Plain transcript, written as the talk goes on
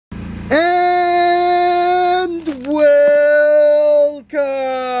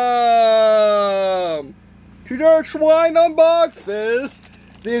Der999 Unboxes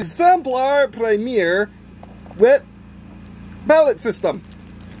the Exemplar Wet Palette system.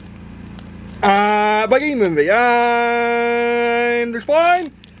 By Game Movie. I'm the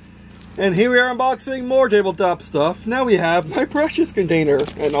Spine, and here we are unboxing more tabletop stuff. Now we have my brushes container,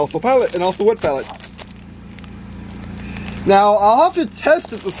 and also palette, and also wet palette. Now, I'll have to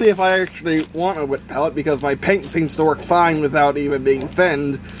test it to see if I actually want a wet palette, because my paint seems to work fine without even being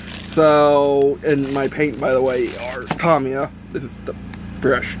thinned. So, and my paint, by the way, are Tamiya. This is the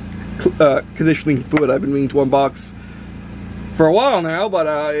brush conditioning fluid I've been meaning to unbox for a while now, but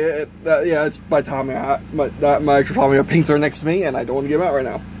yeah, it's by Tamiya. My actual Tamiya paints are next to me, and I don't want to give them out right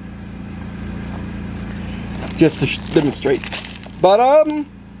now. Just to demonstrate. But,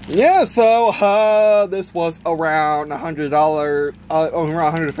 yeah, so, this was around $100, around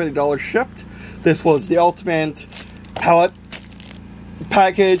 $150 shipped. This was the ultimate palette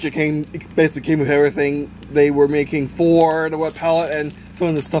package. It basically came with everything they were making for the wet palette and some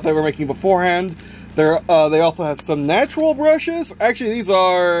of the stuff they were making beforehand. They also have some natural brushes. Actually, these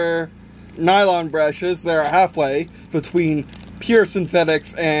are nylon brushes. They're halfway between pure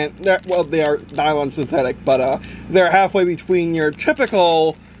synthetics and, well, they are nylon synthetic, but they're halfway between your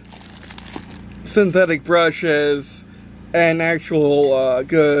typical synthetic brushes and actual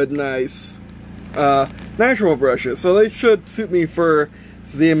good, nice natural brushes. So they should suit me for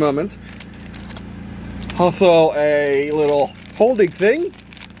the moment. Also, a little holding thing.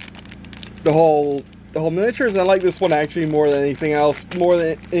 The whole miniatures. I like this one actually more than anything else, more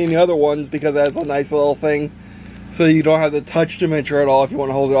than any other ones, because it has a nice little thing, so you don't have to touch the miniature at all if you want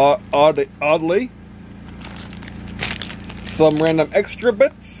to hold it oddly. Some random extra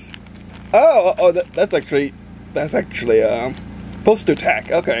bits. Oh, that's actually poster tack.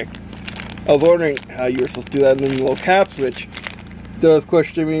 Okay, I was wondering how you were supposed to do that in the little caps, which does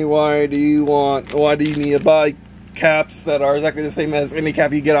question me. Why do you need to buy caps that are exactly the same as any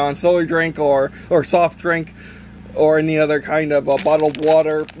cap you get on soda drink or soft drink or any other kind of bottled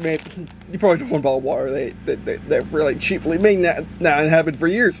water? You probably don't want bottled water. They're really cheaply made now and have been for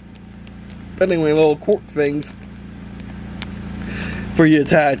years. But anyway, little cork things for you to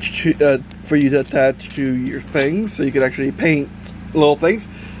attach to your things, so you can actually paint little things.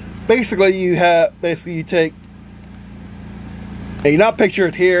 Basically, you take a not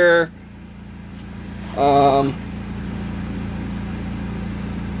pictured here.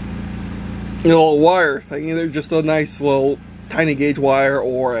 Little wire thing, either just a nice little tiny gauge wire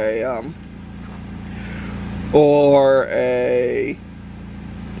or a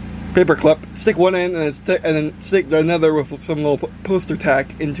paper clip. Stick one in and then stick another with some little poster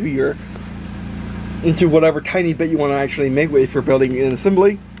tack into whatever tiny bit you want to actually make way for building an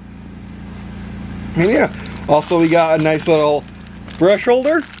assembly. And yeah, also we got a nice little brush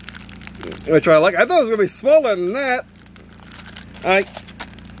holder, which I like. I thought it was gonna be smaller than that.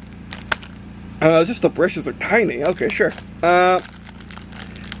 It's just the brushes are tiny. Okay, sure.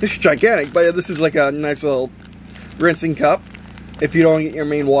 This is gigantic, but this is like a nice little rinsing cup if you don't get your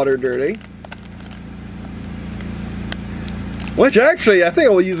main water dirty. Which actually, I think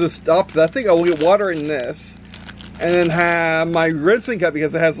I will use this opposite. I think I will get water in this, and then have my rinsing cup,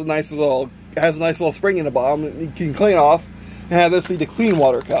 because it has a nice little spring in the bottom that you can clean off, and have this be the clean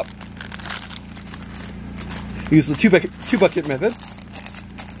water cup. Use the two bucket method.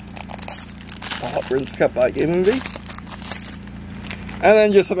 Rinse cup by Game Movie. And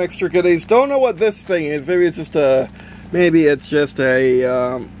then just some extra goodies. Don't know what this thing is. Maybe it's just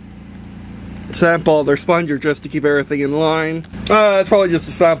a sample of their sponger just to keep everything in line. It's probably just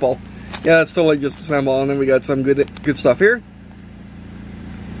a sample. Yeah, it's totally just a sample. And then we got some good stuff here.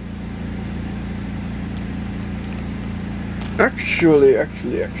 Actually,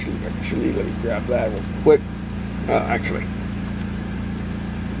 let me grab that real quick. Actually.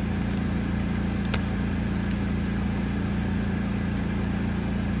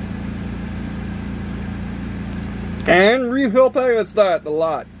 And refill pack, that's not a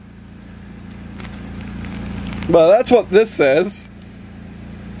lot. But that's what this says.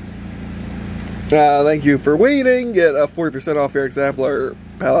 Thank you for waiting. Get a 40% off your Exemplar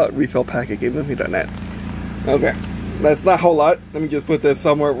palette refill pack at GameMovie.net. Okay, that's not a whole lot. Let me just put this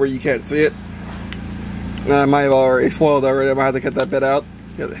somewhere where you can't see it. I might have already spoiled already. I might have to cut that bit out.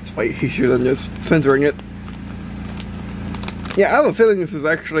 Yeah, that's way easier than just centering it. Yeah, I have a feeling this is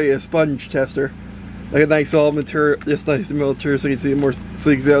actually a sponge tester. Like a nice little material, just nice material, so you can see more,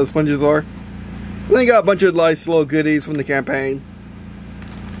 so you can see how the sponges are. And then you got a bunch of nice little goodies from the campaign.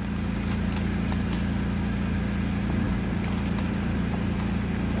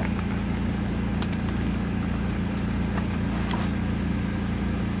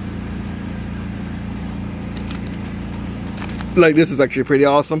 Like, this is actually pretty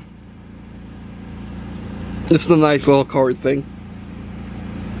awesome. This is a nice little card thing.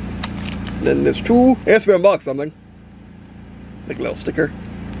 Then there's two. It has to be unboxed something. Like a little sticker.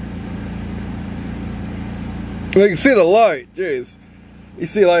 You can see the light, jeez. You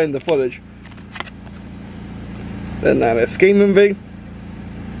see the light in the footage. Then that escape envy.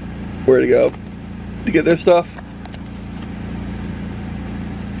 Where to go to get this stuff?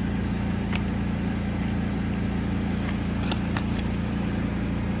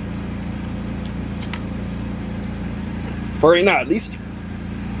 For right now, at least.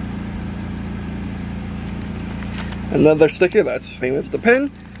 Another sticker that's the same as the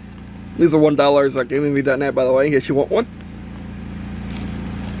pen. These are $1 at GamingV.net, by the way, in case you want one.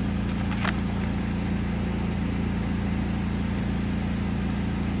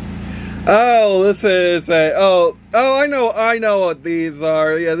 Oh, this is a I know what these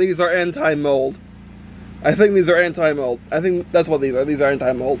are. Yeah, these are anti-mold. I think these are anti-mold. I think that's what these are. These are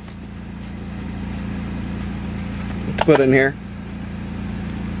anti-mold. To put in here.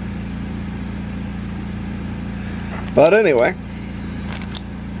 But anyway,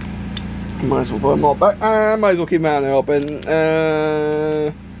 might as well put them all back. Might as well keep them out and open.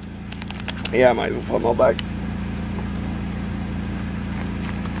 Yeah, might as well put them all back.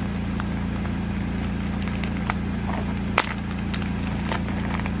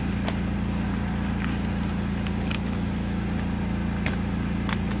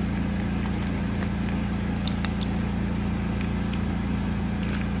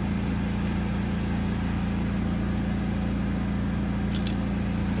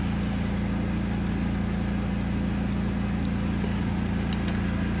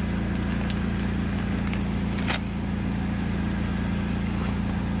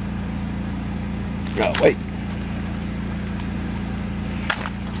 Oh, wait.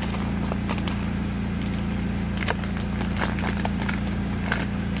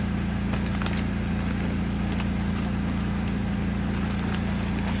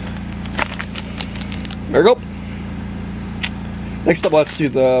 There we go. Next up, let's do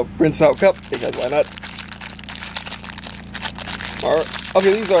the rinse out cup, because why not? Alright.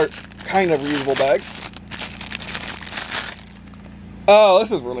 Okay, these are kind of reusable bags. Oh,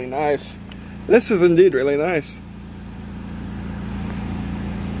 this is really nice. This is indeed really nice.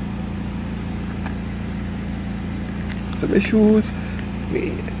 Some issues.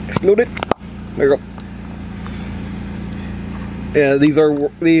 We explode it. There we go. Yeah, these are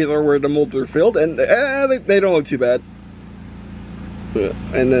where the molds are filled, and they don't look too bad.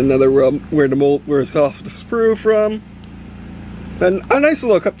 And then another where it's cut off the sprue from. And a nice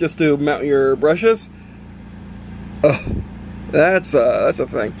little cup just to mount your brushes. Oh. That's a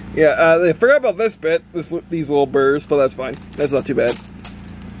thing. Yeah, I forgot about this bit, these little burrs, but that's fine. That's not too bad.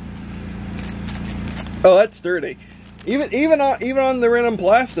 Oh, that's sturdy. Even on the random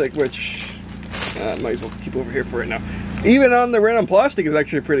plastic, which might as well keep over here for right now. Even on the random plastic is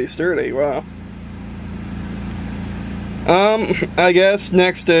actually pretty sturdy. Wow. I guess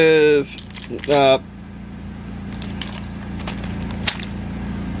next is I'll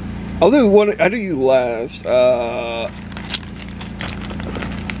do you last.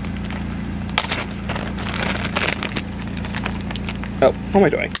 Oh, how am I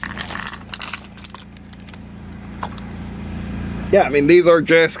doing? Yeah, I mean, these are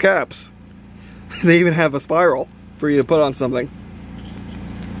just caps. They even have a spiral for you to put on something.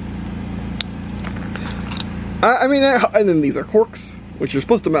 I mean, and then these are corks, which you're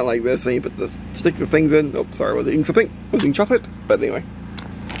supposed to mount like this, and you stick the things in. Oh, sorry, I was eating something. I was eating chocolate, but anyway.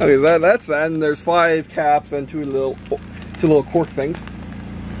 Okay, so that's that, and there's 5 caps and two little cork things.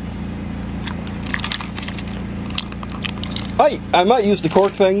 I might use the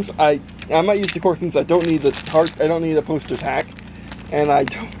cork things. I might use the cork things. I don't need the poster tack, and I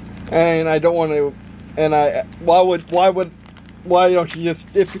don't want to. And why don't you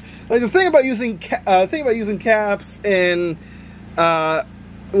just the thing about using caps in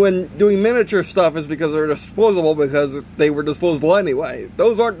when doing miniature stuff is because they're disposable, because they were disposable anyway.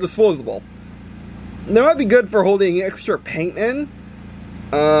 Those aren't disposable. They might be good for holding extra paint in.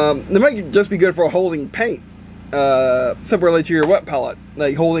 They might just be good for holding paint. Separately to your wet palette,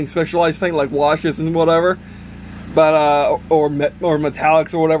 like holding specialized paint like washes and whatever, but or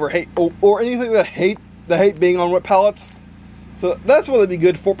metallics or whatever, or anything that hate being on wet palettes. So that's what it'd be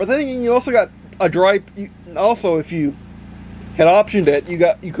good for. But then you also got a dry. Also, if you had optioned it,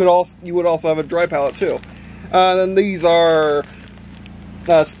 you would also have a dry palette too. Then these are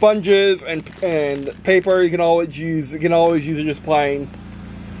sponges and paper. You can always use it just plain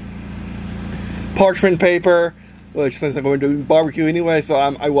parchment paper. which since I'm going to do barbecue anyway, so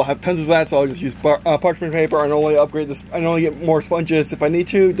I will have tons of that. So I'll just use parchment paper and only upgrade this. And only get more sponges if I need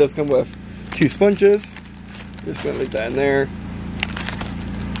to. It does come with 2 sponges. Just gonna leave that in there.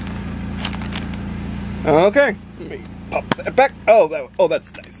 Okay, let me pop that back. Oh,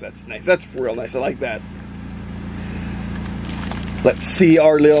 that's nice. That's nice. That's real nice. I like that. Let's see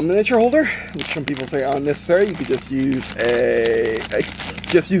our little miniature holder, which some people say unnecessary. You could just use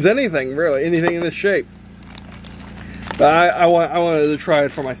just use anything, really, anything in this shape. But I wanted to try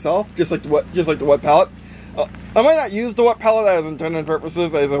it for myself, just like the wet palette. I might not use the wet palette as intended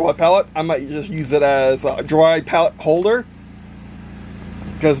purposes as a wet palette. I might just use it as a dry palette holder,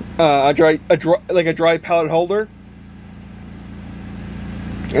 because a dry palette holder,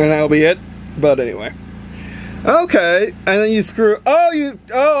 and that'll be it. But anyway. Okay, and then you screw. Oh,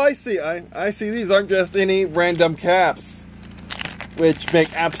 I see. I see. These aren't just any random caps, which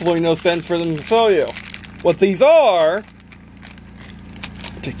make absolutely no sense for them to sell you. What these are,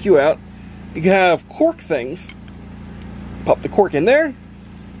 I'll take you out. You can have cork things. Pop the cork in there,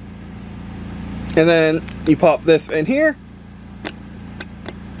 and then you pop this in here.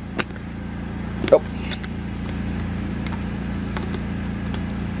 Oh.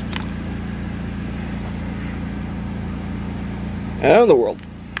 Out of the world.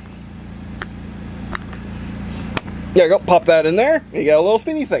 There you go, pop that in there. You got a little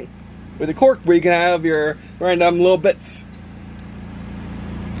spinny thing with a cork where you can have your random little bits.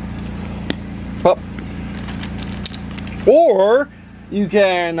 Pop. Or you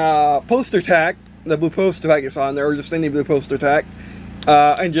can poster tack the blue poster tack is on there, or just any blue poster tack,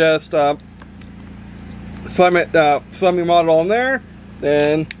 and just slam your model on there,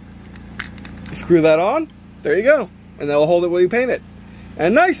 then screw that on. There you go. And that'll hold it while you paint it.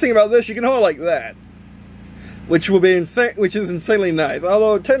 And the nice thing about this, you can hold it like that, which will be insane, which is insanely nice.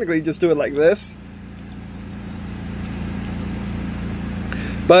 Although technically, you just do it like this.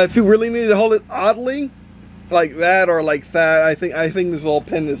 But if you really need to hold it oddly, like that or like that, I think this little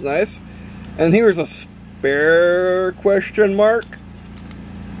pin is nice. And here's a spare question mark.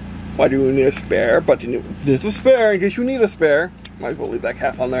 Why do we need a spare? But there's a spare in case you need a spare. Might as well leave that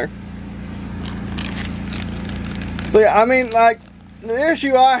cap on there. So yeah, I mean, like, the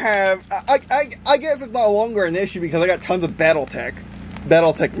issue I have, I guess it's no longer an issue because I got tons of Battletech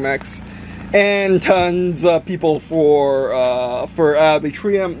mechs, and tons of people for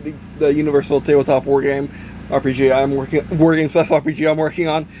Betrium, the Universal Tabletop Wargame RPG I'm working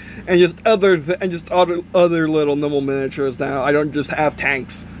on, and just other little nimble miniatures now. I don't just have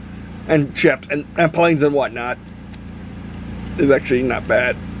tanks and ships and planes and whatnot. It's actually not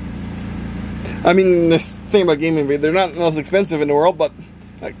bad. I mean, this thing about gaming, they're not the most expensive in the world, but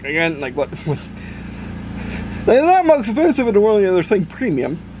like, again, like what they're not most expensive in the world. Yeah, they're saying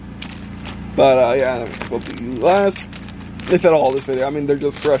premium, but yeah, we'll do last. If at all, this video. I mean, they're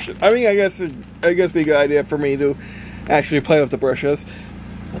just brushes. I mean, I guess it'd be a good idea for me to actually play with the brushes.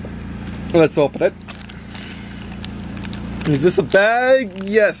 Let's open it. Is this a bag?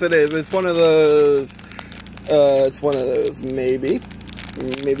 Yes, it is. It's one of those. It's one of those. Maybe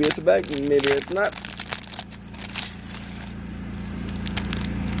it's a bag. Maybe it's not.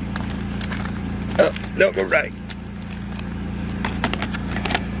 Oh, no, go right.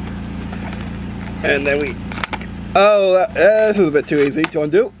 And then we. Oh, this is a bit too easy to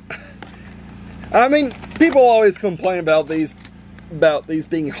undo. I mean, people always complain about these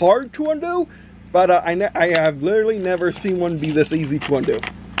being hard to undo, but I have literally never seen one be this easy to undo.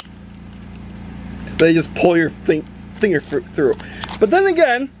 They just pull your finger through. But then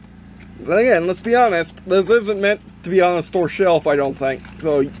again, let's be honest. This isn't meant to be on a store shelf, I don't think.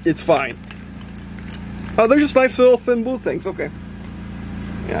 So it's fine. Oh, they're just nice little thin blue things. Okay.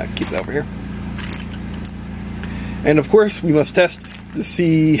 Yeah, keep that over here. And of course, we must test to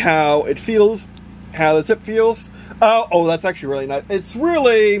see how it feels, how the tip feels. Oh, that's actually really nice. It's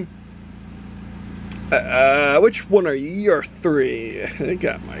really. Which one are you? You're 3. I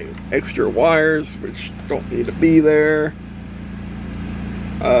got my extra wires, which don't need to be there.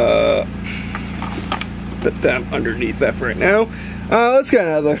 Put them underneath that for right now. Let's get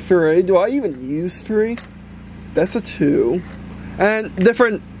another 3. Do I even use 3? That's a 2. And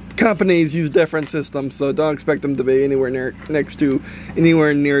different companies use different systems, so don't expect them to be anywhere near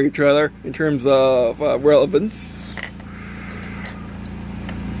each other in terms of relevance.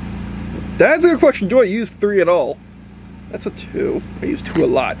 That's a good question. Do I use 3 at all? That's a 2. I use 2 a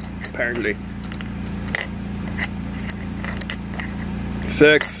lot, apparently.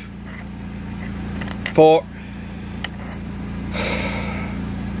 6, 4,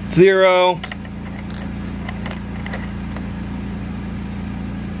 0.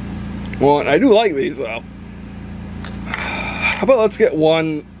 1. I do like these though. How about let's get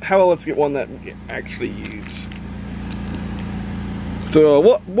one? How about let's get one that we can actually use? So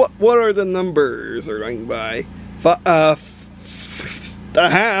what are the numbers are going by? A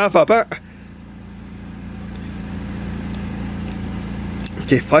half.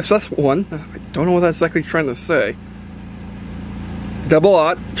 Okay, 5+1. I don't know what that's exactly trying to say. Double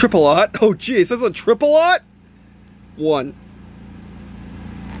lot, triple lot. Oh geez, that's a triple lot? 1.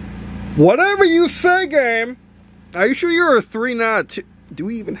 Whatever you say, game. Are you sure you're a 3, not a 2? Do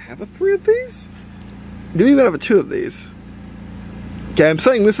we even have a 3 of these? Do we even have a 2 of these? Okay, I'm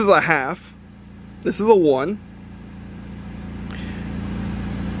saying this is a half. This is a 1.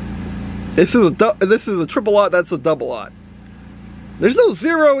 This is a triple lot, that's a double lot. There's no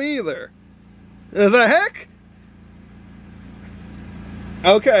 0 either. The heck?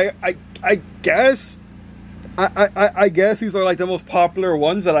 Okay, I guess I guess these are like the most popular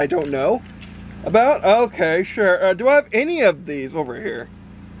ones that I don't know about. Okay, sure. Do I have any of these over here?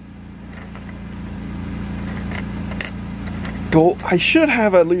 Go. I should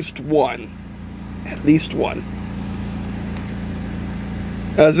have at least one. At least one.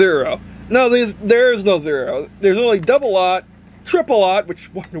 0. No, there is no 0. There's only double lot, triple lot,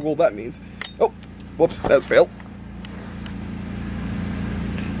 which wonder what that means. Oh, whoops, that's failed.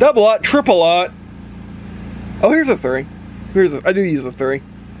 Double lot, triple lot. Oh, here's a 3. I do use a 3.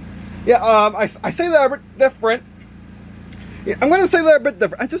 Yeah, I say that a bit different. Yeah, I'm gonna say that a bit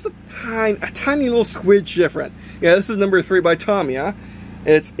different. Just a tiny little squidge different. Yeah, this is number 3 by Tamiya.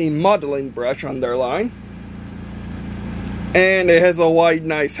 It's a modeling brush on their line. And it has a wide,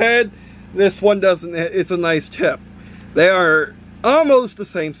 nice head. This one doesn't, it's a nice tip. They are almost the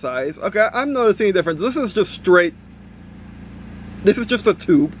same size. Okay, I'm noticing a difference. This is just straight. This is just a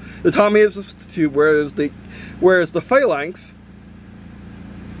tube. The Tamiya is just a tube, whereas the Phalanx,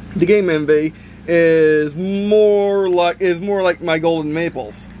 the Game Envy, is more like my golden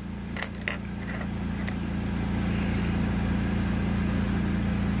maples.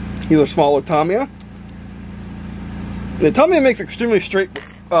 These are smaller Tamiya. The Tamiya makes extremely straight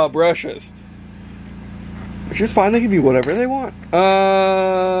brushes, which is fine. They can be whatever they want.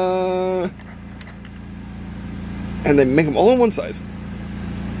 And they make them all in one size.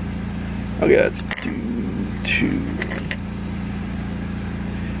 Okay, let's do 2.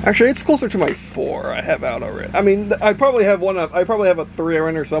 Actually, it's closer to my 4 I have out already. I mean, I probably have a 3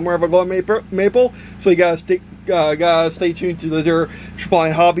 around here somewhere of a glow maple. So you gotta stay tuned to the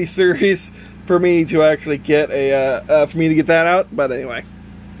Der999 Hobby series for me to actually get that out. But anyway,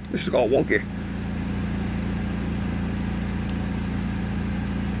 this is all wonky.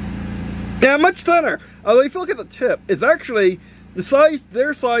 Yeah, much thinner. Although if you look at the tip, it's actually the size.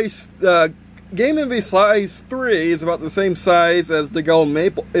 Their size, Game Envy size 3 is about the same size as the Golden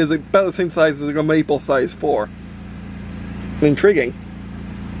Maple. Is about the same size as the Golden Maple size 4. Intriguing.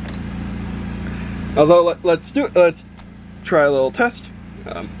 Although let's try a little test.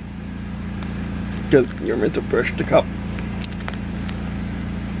 Because you're meant to brush the cup.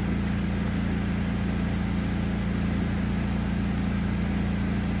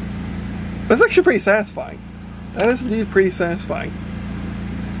 That's actually pretty satisfying. That is indeed pretty satisfying.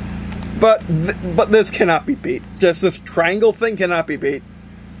 But this cannot be beat. Just this triangle thing cannot be beat.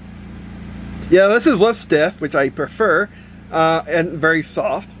 Yeah, this is less stiff, which I prefer, and very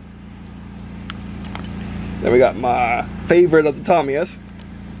soft. Then we got my favorite of the Tamiyas.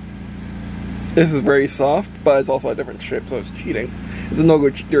 This is very soft, but it's also a different shape, so it's cheating. It's a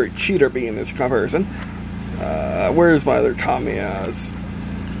no-good cheater being in this comparison. Where's my other Tamiyas?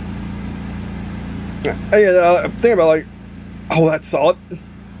 Yeah, I'm thinking about like, oh, that's solid.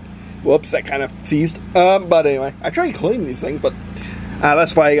 Whoops, that kind of seized. But anyway, I try to clean these things, but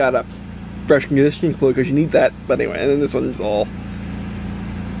that's why I got a fresh conditioning fluid, because you need that. But anyway, and then this one's all.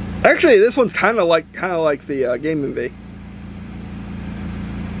 Actually, this one's kind of like the Game Envy.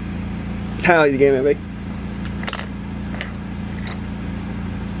 Kind of like the Game Envy.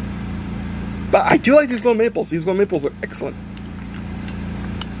 But I do like these glow maples. These glow maples are excellent.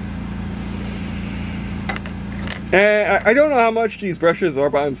 And I don't know how much these brushes are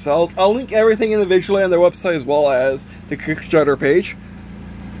by themselves. I'll link everything individually on their website as well as the Kickstarter page.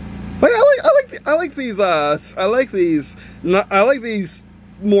 But I like these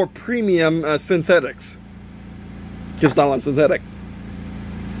more premium synthetics. Just Nylon synthetic.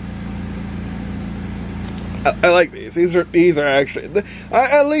 I like these. These are actually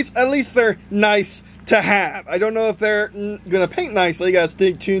at least they're nice to have. I don't know if they're gonna paint nicely. You guys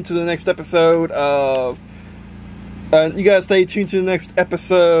stay tuned to the next episode of. You gotta stay tuned to the next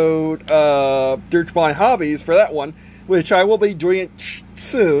episode of Der999 Hobbies for that one, which I will be doing it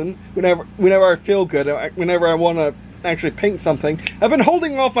soon. Whenever I feel good, whenever I want to actually paint something. I've been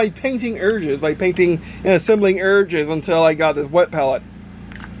holding off my painting urges, my painting and assembling urges until I got this wet palette.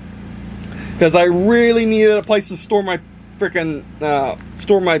 Because I really needed a place to store my frickin'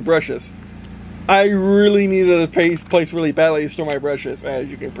 store my brushes. I really needed a place really badly to store my brushes, as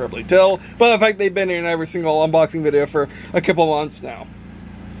you can probably tell. But in fact, they've been in every single unboxing video for a couple months now.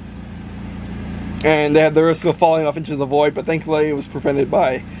 And they had the risk of falling off into the void, but thankfully it was prevented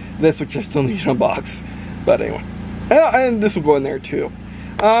by this, which I still need to unbox. But anyway. And this will go in there too.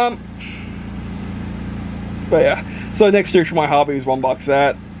 But yeah. So next year for my hobbies, we'll unbox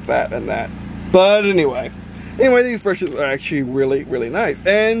that, and that. But anyway, these brushes are actually really, really nice,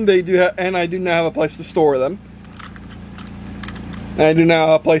 and they do and I do now have a place to store them. And I do now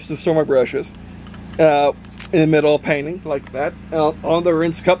have a place to store my brushes in the middle of painting, like that. On the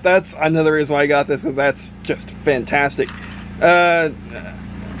rinse cup, that's another reason why I got this, because that's just fantastic. Don't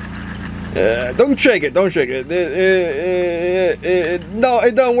shake it, don't shake it. No,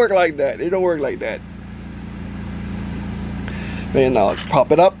 it don't work like that. It don't work like that. And now let's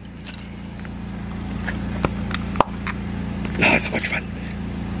pop it up. Oh, it's so much fun.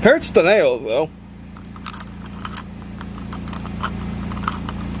 Hurts the nails, though.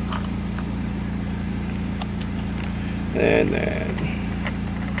 And then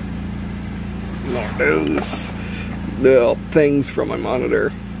more of those little things from my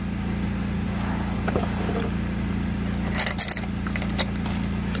monitor.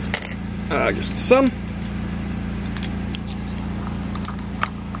 Just some.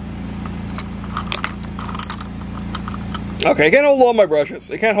 Okay, I can't hold all my brushes.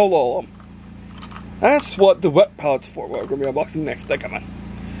 I can't hold all of them. That's what the wet palette's for. What we're going to be unboxing next. Come on.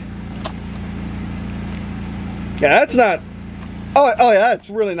 Yeah, that's not... Oh yeah, that's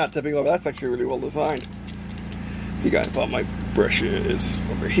really not tipping over. That's actually really well designed. You got all my brushes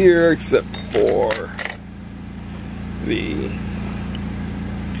over here, except for the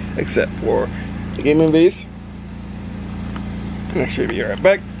gaming V's. Actually, be right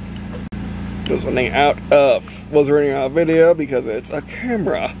back. Was running out of video because it's a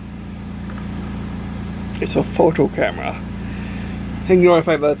camera. It's a photo camera. Ignore if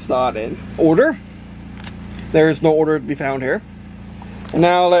that's not in order. There is no order to be found here. And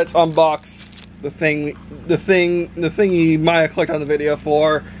now let's unbox the thing you might have clicked on the video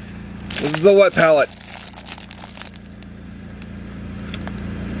for. This is the wet palette.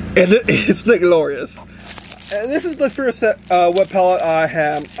 And it's glorious. And this is the first wet palette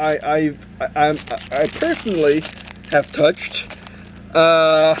I personally have touched,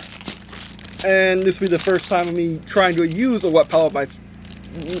 and this will be the first time of me trying to use a wet palette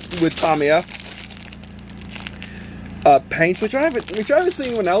with Tamiya paints, which I haven't seen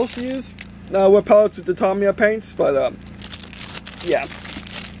anyone else use wet palettes with the Tamiya paints, but yeah,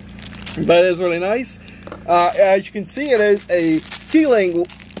 but it is really nice. As you can see, it is a sealing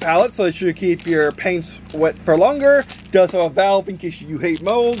palette, so it should keep your paints wet for longer. It does have a valve in case you hate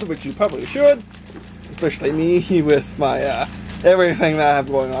mold, which you probably should, especially me with my everything that I have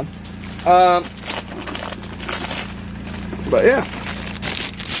going on. But yeah,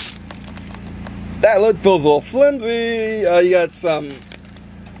 that lid feels a little flimsy. You got some.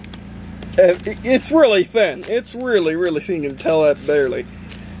 It's really thin. It's really, really thin. You can tell that barely.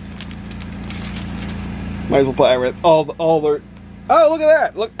 Might as well put everything, all the. Oh, look at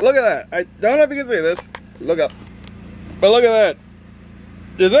that! Look at that! I don't know if you can see this. Look up. But look at that.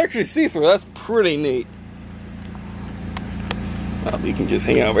 There's actually see-through. That's pretty neat. Well, you can just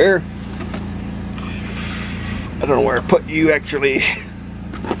hang out over here. I don't know where to put you, actually.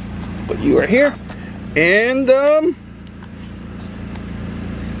 Put you right here. And,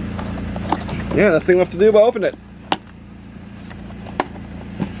 yeah, nothing left to do but open it.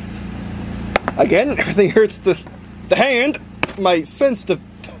 Again, everything hurts the hand. My sensitive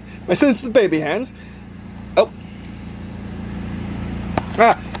baby hands. Oh.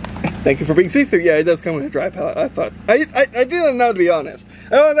 Thank you for being see-through. Yeah, it does come with a dry palette. I thought I didn't know, to be honest.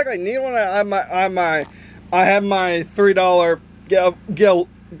 I don't think I need one. I have my $3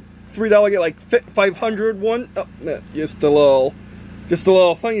 get like 500 one. Oh, just a little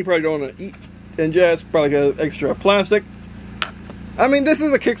thing you probably don't want to eat, and just probably got extra plastic. I mean, this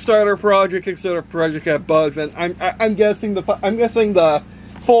is a Kickstarter project. Kickstarter project had bugs, and I'm guessing the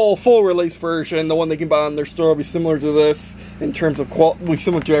full release version, the one they can buy on their store, will be similar to this in terms of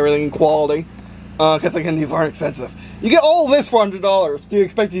similar to everything in quality. Because again, these aren't expensive. You get all this for $100. Do you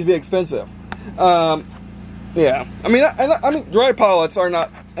expect these to be expensive? Yeah. I mean, dry palettes are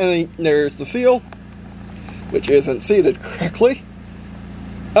not any. There's the seal, which isn't seated correctly.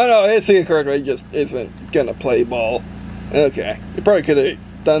 Oh no, it's seated correctly. It just isn't gonna play ball. Okay, you probably could have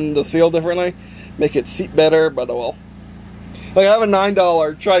done the seal differently, make it seat better, but oh well. Like, I have a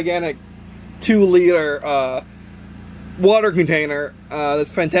 $9 gigantic 2-liter water container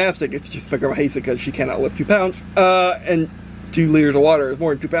that's fantastic. It's just my grandma hates it because she cannot lift 2 pounds. And 2 liters of water is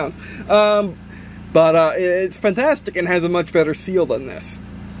more than 2 pounds. But it's fantastic and has a much better seal than this.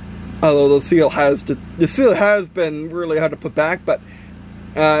 Although the seal has been really hard to put back, but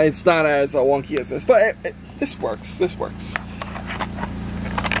it's not as wonky as this. But this works. This works.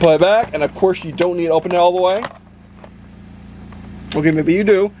 Put it back, and of course you don't need to open it all the way. Okay, maybe you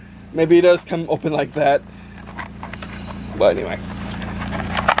do. Maybe it does come open like that. But anyway,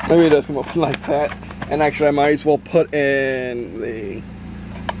 maybe it does come open like that. And actually, I might as well put in the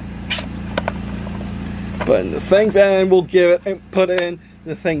things, and we'll give it and put in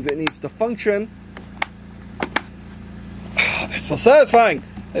the things it needs to function. Oh, that's so satisfying.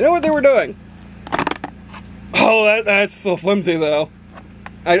 They know what they were doing. Oh, that's so flimsy though.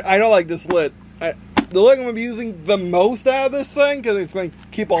 I don't like this lid. The lid I'm going to be using the most out of this thing, because it's going to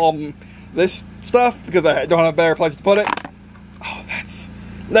keep all this stuff, because I don't have a better place to put it. Oh, that's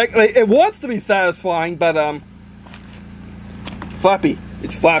like it wants to be satisfying, but flappy.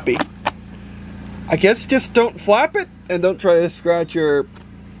 It's flappy. I guess just don't flap it, and don't try to scratch your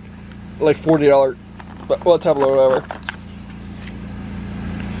like $40 tablet or whatever.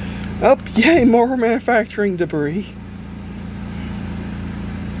 Oh, yay, more manufacturing debris.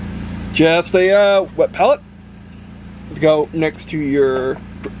 Just a wet palette to go next to your,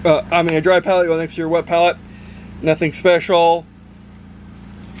 a dry palette to go next to your wet palette. Nothing special.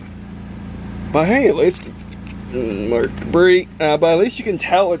 But hey, at least more debris. But at least you can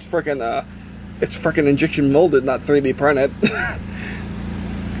tell it's frickin' injection molded, not 3D printed.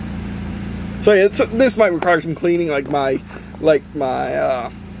 So yeah, this might require some cleaning, like my what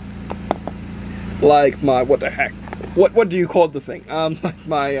the heck? What do you call the thing? Like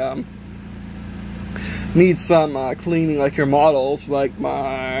my needs some cleaning, like your models, like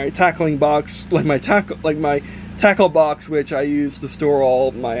my tackling box, like my tackle box, which I use to store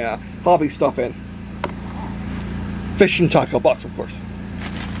all my hobby stuff in. Fishing tackle box, of course.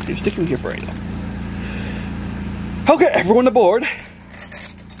 Okay, stick with here for right now. Okay, everyone aboard.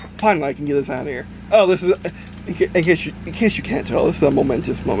 Finally, I can get this out of here. Oh, this is in case you can't tell, this is a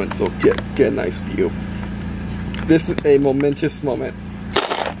momentous moment. So get a nice view. This is a momentous moment.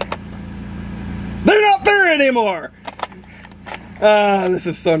 They're not there anymore! This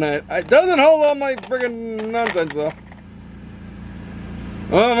is so nice. It doesn't hold on my friggin' nonsense though.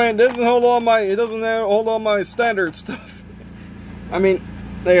 Oh man, it doesn't hold on my standard stuff. I mean,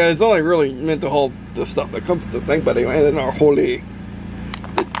 it's only really meant to hold the stuff that comes to the thing, but anyway, then our holy,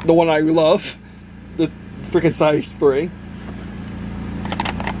 the one I love, the freaking size 3.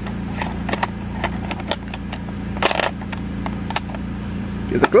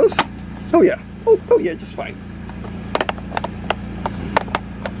 Is it close? Oh yeah. Oh yeah, just fine.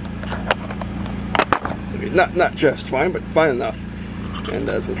 Okay, not just fine, but fine enough. And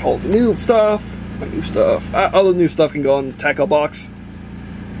does it hold the new stuff? My new stuff. All the new stuff can go in the tackle box.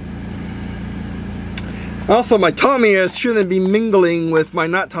 Also, my Tamiya's shouldn't be mingling with my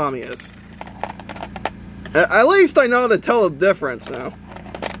not Tamiya's. At least I know how to tell the difference now.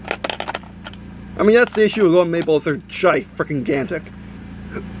 I mean, that's the issue with going maples. They're freaking gigantic.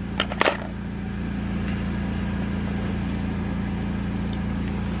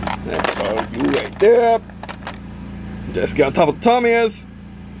 That's about you right there. Just get on top of the Tamiya's.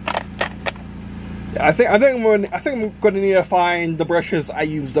 Yeah, I think I'm going to need to find the brushes I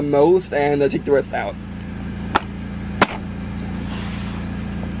use the most and take the rest out.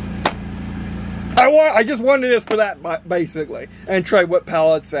 I just wanted this for that, basically, and try wet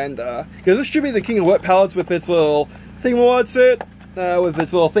palettes, and because this should be the king of wet palettes with its little with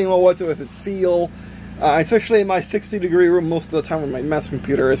its seal. Especially in my 60-degree room, most of the time when my mouse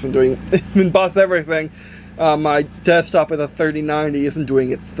computer isn't doing, boss everything. My desktop with a 3090 isn't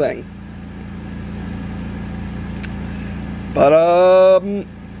doing its thing. But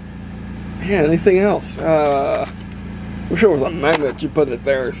yeah, anything else? Wish there was a magnet you put it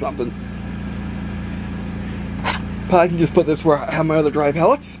there or something. But I can just put this where I have my other dry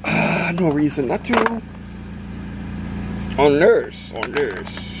pellets. No reason not to. On theirs. No,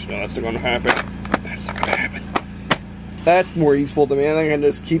 that's not gonna happen. That's not gonna happen. That's more useful to me. I think I can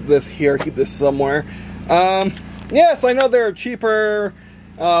just keep this here, keep this somewhere. Yes, I know there are cheaper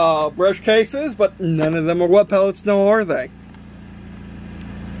brush cases, but none of them are wet pellets, no, are they?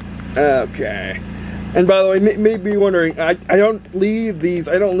 Okay. And by the way, may be wondering, I don't leave these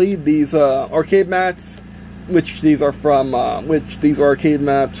arcade mats, which these are arcade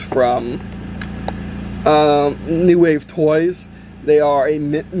mats from New Wave Toys. They are a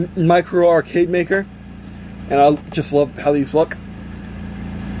micro arcade maker. and I just love how these look.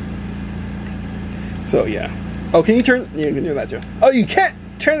 So yeah. Oh, can you turn? Yeah, you can do that too. Oh, you can't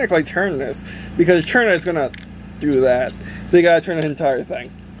technically turn this because turner is gonna do that. So you gotta turn the entire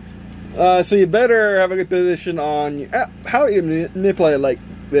thing. So you better have a good position on how you manipulate it, like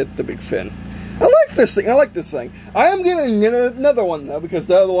with the big fin. I like this thing. I like this thing. I am getting another one though because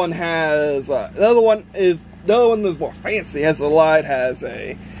the other one has the other one is more fancy. Has a light, has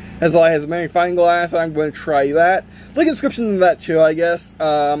a magnifying glass. I'm going to try that. Link in the description to that too, I guess.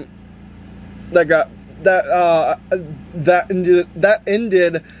 That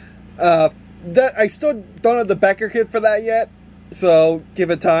ended. That I still don't have the backer kit for that yet, so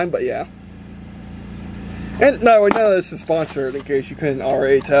give it time. But yeah. And no, none of this is sponsored, in case you couldn't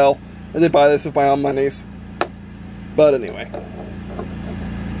already tell. I did buy this with my own monies. But anyway.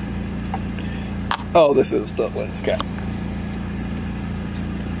 Oh, this is the lens cap.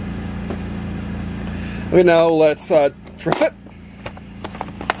 Okay, now let's trip it.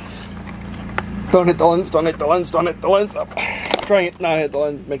 Don't hit the lens, don't hit the lens, don't hit the lens. Oh, trying it, not hit the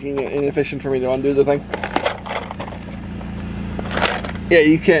lens, making it inefficient for me to undo the thing. Yeah,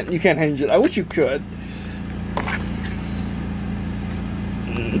 you can't hinge it. I wish you could.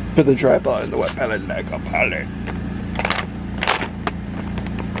 Put the tripod in the wet palette like a pallet.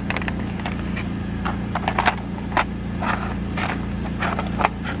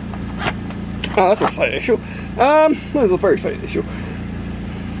 Oh, that's a slight issue. That's a very slight issue.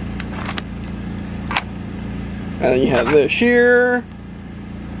 And then you have this here.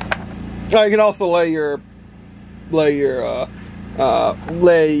 Oh, you can also lay your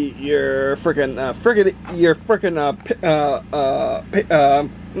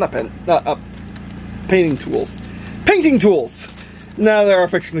painting tools. Painting tools! Now they're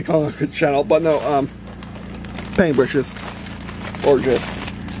affectionately calling a channel, but no, paint brushes. Or just,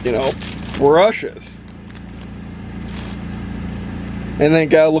 you know, brushes. And then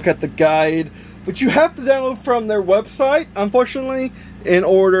gotta look at the guide, which you have to download from their website, unfortunately, in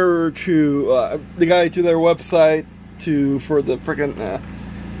order to, the guide to their website for the frickin',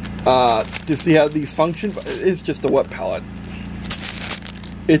 to see how these function, but it's just a wet palette.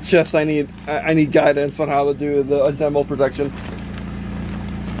 It's just I need guidance on how to do the untenable protection.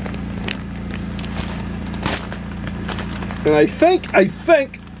 And I think oh,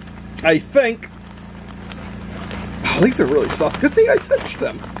 these are really soft. Good thing I touched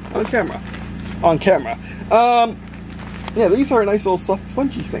them on camera. Yeah, these are nice little soft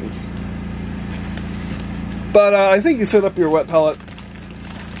spongy things. But I think you set up your wet palette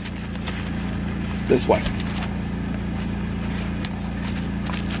this way.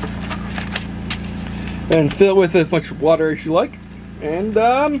 And fill it with as much water as you like. And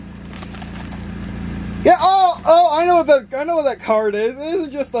yeah, oh, I know what that card is. It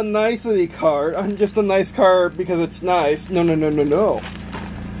isn't just a nicety card. Just a nice card because it's nice. No.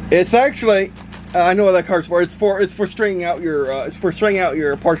 It's actually, I know what that card's for. It's for stringing out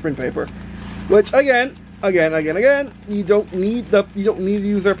your parchment paper. Which again, you don't need to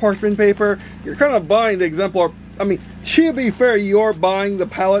use their parchment paper. You're kind of buying the Exemplar. I mean, to be fair, you're buying the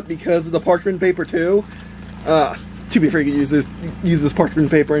palette because of the parchment paper too. To be fair, you can use this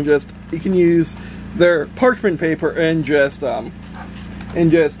parchment paper and you can use their parchment paper and just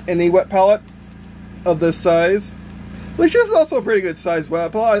any wet palette of this size, which is also a pretty good size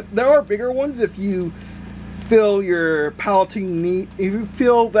wet palette. There are bigger ones if you feel your paletting need. If you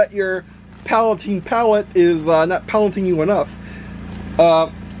feel that your paletting palette is not paletting you enough.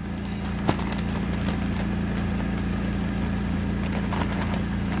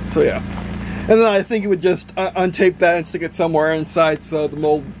 So yeah, and then I think you would just untape that and stick it somewhere inside so the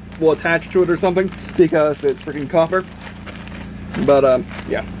mold will attach to it or something because it's freaking copper. But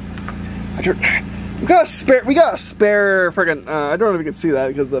yeah, we got a spare freaking. I don't know if you can see that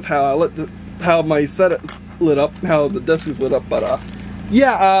because of how how my set is lit up, how the desk is lit up. But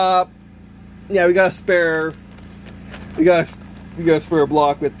yeah, yeah, we got a spare. We got a spare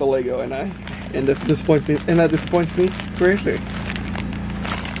block with the Lego, and that disappoints me greatly.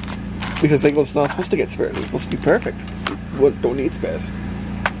 Because Lego's not supposed to get spares. It's supposed to be perfect. You don't need spares.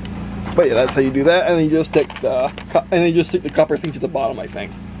 But yeah, that's how you do that, and then you just stick the copper thing to the bottom. I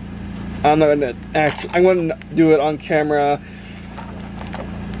think. I'm gonna do it on camera.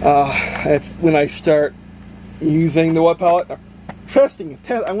 When I start using the wet palette, I'm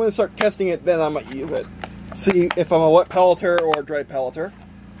gonna start testing it. Then I might use it. See if I'm a wet paletter or a dry paletter.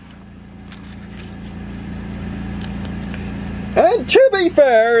 And to be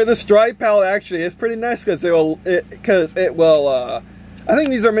fair, this dry palette actually is pretty nice because it will. I think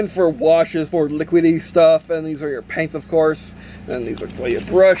these are meant for washes, more liquidy stuff, and these are your paints, of course. And these are your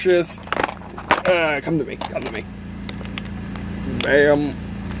brushes. Come to me. Come to me. Bam.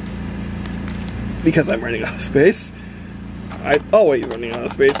 Because I'm running out of space. I'm always running out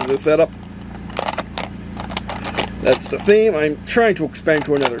of space in this setup. That's the theme. I'm trying to expand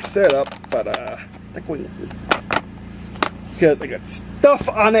to another setup, but not going to. Because I got stuff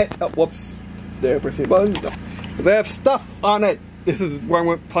on it. Oh, whoops. There, pressing buttons. No. Because I have stuff on it. This is where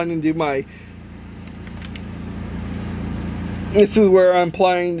I'm planning to do my. This is where I'm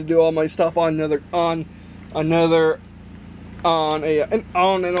planning to do all my stuff on an old. I never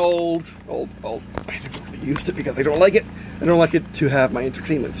really used it because I don't like it. I don't like it to have my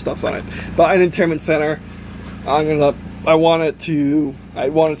entertainment stuff on it. But an entertainment center, I wanted to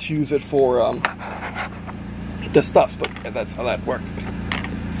use it for the stuff. But that's how that works.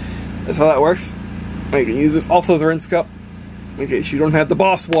 That's how that works. You can use this also as a rinse cup in case you don't have the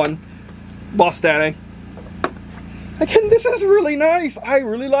Boss Daddy. Again, this is really nice. I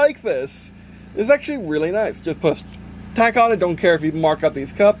really like this. It's actually really nice. Just put tack on it. Don't care if you mark up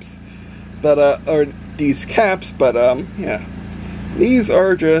these cups, but or these caps. But yeah, these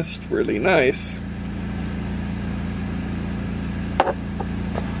are just really nice.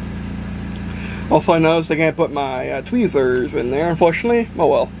 Also, I noticed I can't put my tweezers in there, unfortunately. Oh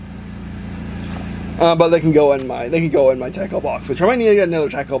well. But they can go in my tackle box, which I might need to get another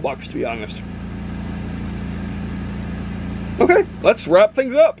tackle box, to be honest. Okay, let's wrap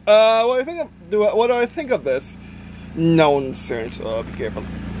things up. What do I think of this? Nonsense. Oh, be careful.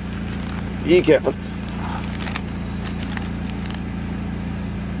 Be careful.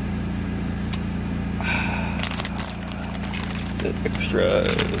 Extras.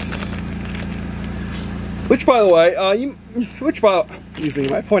 Which, by the way, using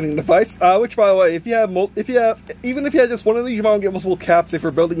my pointing device. Which, by the way, even if you have just one of these, you might get multiple caps if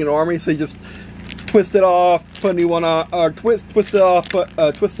you're building an army. So you just twist it off, put a new one on, or twist it off,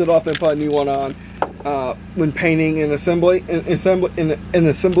 twist it off, and put a new one on. When painting an assembly, in an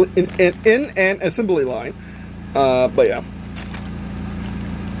assembly line. But yeah.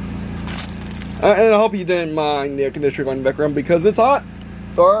 And I hope you didn't mind the air conditioner on the background because it's hot.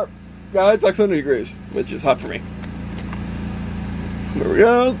 Or it's like 70 degrees, which is hot for me. There we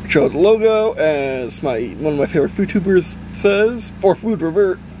go. Show the logo, as one of my favorite food tubers says, or food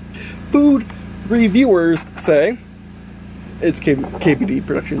reviewers say. It's KPD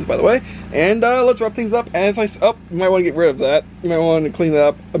Productions, by the way. And let's wrap things up. You might want to get rid of that. You might want to clean that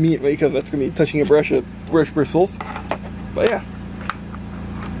up immediately because that's going to be touching a brush bristles. But yeah.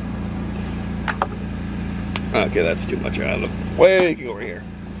 Okay, that's too much out of the way. You can go over here.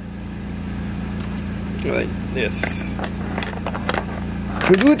 Like this. Can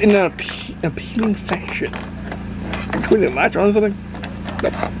we do it in an appealing fashion? Can we latch on something?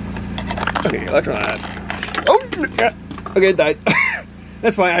 Nope. Okay, latch on that. Oh, yeah. Okay, it died.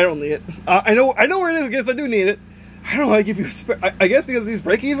 That's fine. I don't need it. I know where it is. I guess I do need it. I don't know. I give you. I guess because these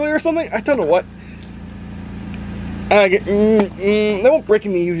break easily or something. I don't know what. They won't break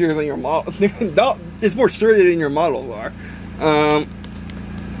any easier than your model. It's more sturdy than your models are.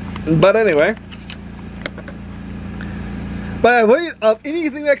 But anyway. But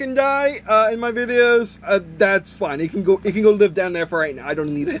anything that can die in my videos, that's fine. It can go live down there for right now. I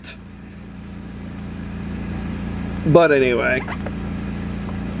don't need it. But anyway.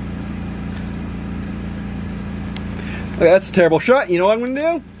 Okay, that's a terrible shot. You know what I'm going to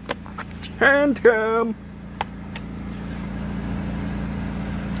do? Hand cam.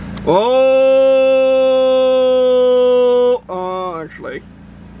 Oh, actually.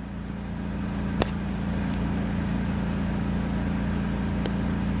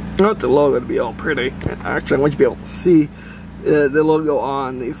 I want the logo to be all pretty. Actually, I want you to be able to see the logo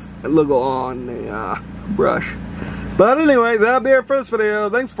on the brush. But anyway, that'll be our first video.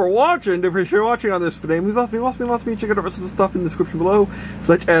 Thanks for watching. Appreciate watching on this video. Please lots of me. Check out the rest of the stuff in the description below,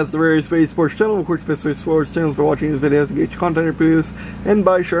 such as the various Face Sports channel, of course, Face Sports channels for watching these videos and get content I produce, and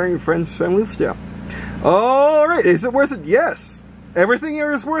by sharing with friends, family, stuff. Alright, is it worth it? Yes. Everything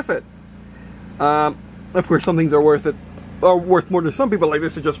here is worth it. Of course, some things are worth it, or worth more to some people. Like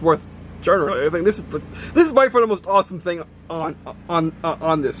this is just worth generally. I think this is by far the most awesome thing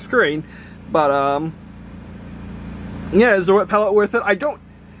on this screen. But yeah, is the wet palette worth it? I don't.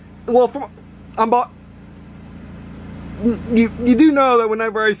 Well, you do know that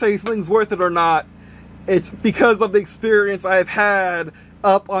whenever I say something's worth it or not, it's because of the experience I've had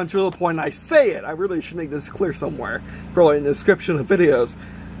up until the point I say it. I really should make this clear somewhere, probably in the description of videos.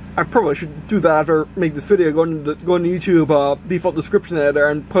 I probably should do that after make this video. Go into YouTube default description editor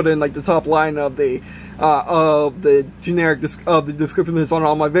and put in like the top line of the generic of the description that's on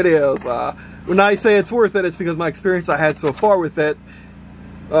all my videos. When I say it's worth it, it's because my experience I had so far with it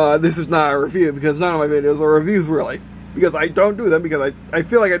this is not a review, because none of my videos are reviews really. Because I don't do them, because I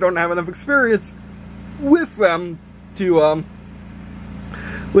feel like I don't have enough experience with them to,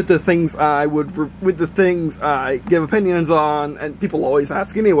 with the things I give opinions on, and people always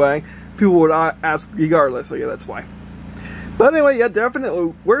ask anyway. People would ask regardless, so yeah, that's why. But anyway, yeah,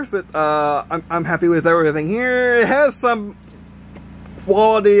 definitely worth it. I'm happy with everything here. It has some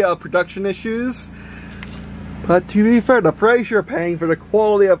quality of production issues, but to be fair, the price you're paying for the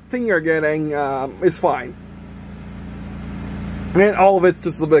quality of thing you're getting is fine. And all of it's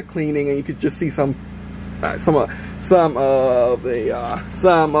just a little bit of cleaning, and you could just see some of how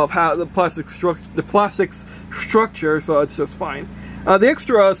the plastic's structure, so it's just fine. The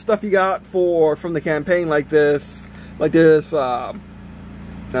extra stuff you got from the campaign, like this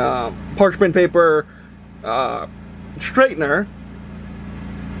parchment paper straightener,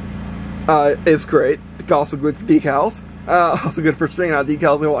 is great. It's also good for decals. Also good for straightening out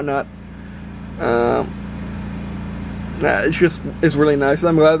decals and whatnot. It's really nice.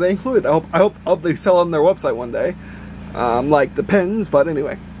 I'm glad they include it. I hope they sell it on their website one day, like the pens. But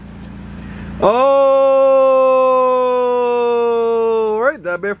anyway, alright,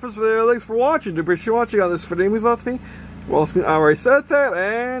 that'll be it for this video. Thanks for watching. Do appreciate watching on this video. Means a lot to me. Well, I already said that,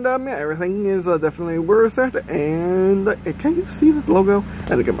 and yeah, everything is definitely worth it. And can you see the logo? I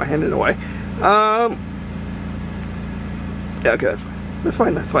had to get my hand in the way. Yeah, okay, that's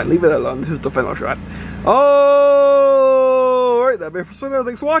fine. That's fine. Leave it alone. This is the final shot. Alright, that'll be it for this video.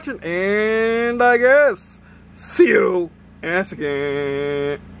 Thanks for watching, and I guess see you in a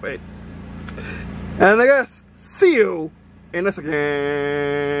second. Wait. And I guess see you in a second.